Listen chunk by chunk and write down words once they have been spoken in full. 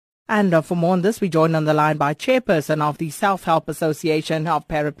And for more on this, we joined on the line by Chairperson of the Self-Help Association of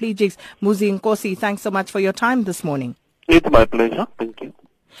Paraplegics, Muzi Nkosi. Thanks so much for your time this morning. It's my pleasure. Thank you.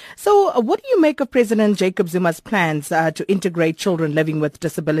 So what do you make of President Jacob Zuma's plans to integrate children living with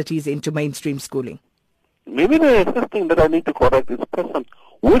disabilities into mainstream schooling? Maybe the first thing that I need to correct is person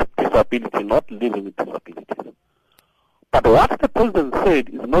with disability, not living with disabilities. But what the President said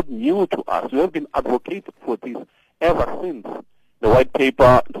is not new to us. We have been advocating for this ever since the white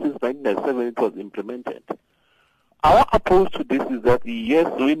paper, since 1997 it was implemented. Our approach to this is that,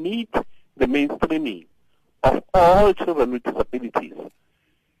 yes, we need the mainstreaming of all children with disabilities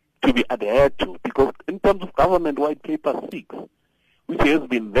to be adhered to, because in terms of government white paper 6, which has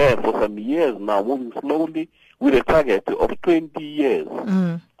been there for some years now, moving slowly with a target of 20 years,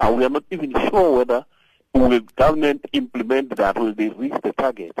 and we are not even sure whether will government implement that, will they reach the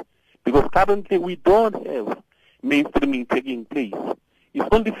target, because currently we don't have mainstreaming taking place. It's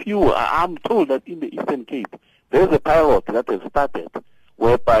only few. I'm told that in the Eastern Cape, there's a pilot that has started,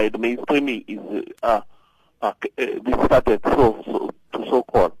 whereby the mainstreaming is this started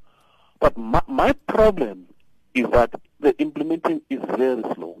so-called. But my problem is that the implementing is very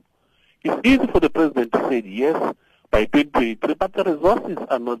slow. It's easy for the President to say yes by 2023, but the resources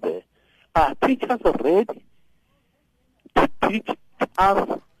are not there. Are teachers ready to teach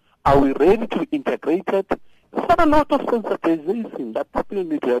us? Are we ready to integrate it? There's not a lot of sensitization that still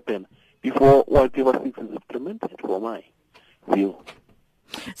need to happen before whatever 6 is implemented, for my view.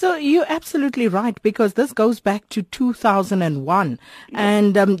 So you're absolutely right, because this goes back to 2001.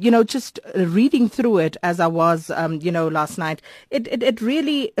 And, just reading through it as I was, last night, it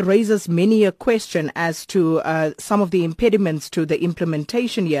really raises many a question as to some of the impediments to the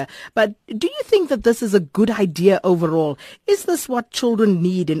implementation here. But do you think that this is a good idea overall? Is this what children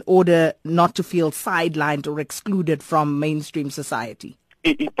need in order not to feel sidelined or excluded from mainstream society?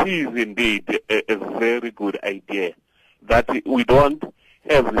 It is indeed a very good idea that we don't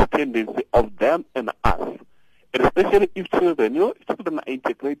have this tendency of them and us, and especially if children, if children are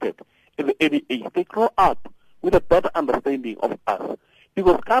integrated at the early age, they grow up with a better understanding of us.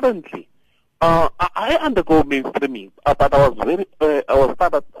 Because currently, I undergo mainstreaming, but I was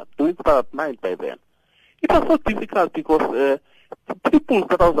doing start 9 by then. It was so difficult because people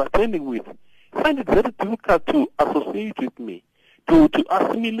that I was attending with find it very difficult to associate with me, to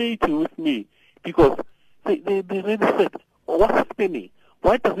assimilate with me, because they really said, what's happening?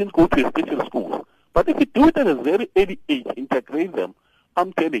 Why doesn't it go to a special school? But if you do it at a very early age, integrate them,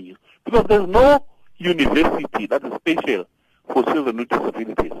 I'm telling you, because there's no university that is special for children with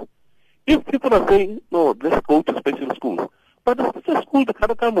disabilities. If people are saying, no, let's go to special schools, but the special school, the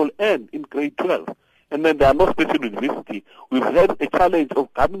curriculum will end in grade 12, and then there are no special university. We've had a challenge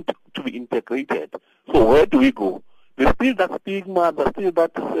of coming to be integrated. So where do we go? There's still that stigma, there's still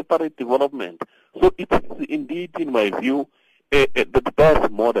that separate development. So it is indeed, in my view, the best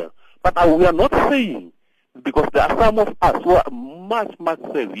model. But we are not saying, because there are some of us who are much, much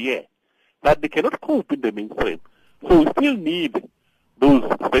severe, that they cannot cope in the mainstream. So we still need those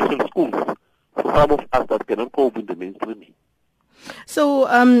special schools for some of us that cannot cope in the mainstream.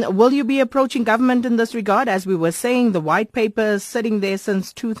 So will you be approaching government in this regard? As we were saying, the white paper is sitting there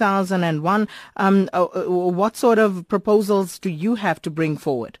since 2001. What sort of proposals do you have to bring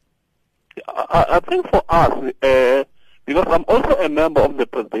forward? I think for us, because I'm also a member of the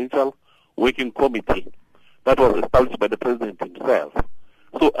Presidential Working Committee that was established by the President himself.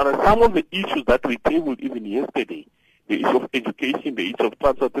 So some of the issues that we tabled even yesterday, the issue of education, the issue of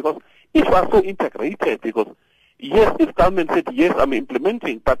transport, because issues are so integrated, because yes, if government said, yes, I'm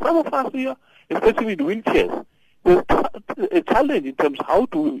implementing, but some of us here, especially with wheelchairs, there's a challenge in terms of how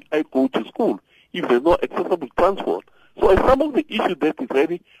do I go to school if there's no accessible transport. So some of the issues that is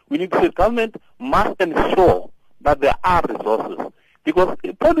ready, we need to say government must ensure that there are resources, because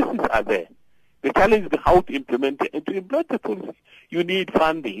policies are there. The challenge is how to implement it. And to implement the policy, you need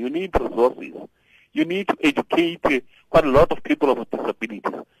funding, you need resources, you need to educate quite a lot of people with disabilities.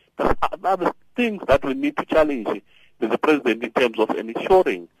 There's other things that we need to challenge the President in terms of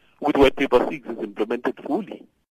ensuring which white paper 6 is implemented fully.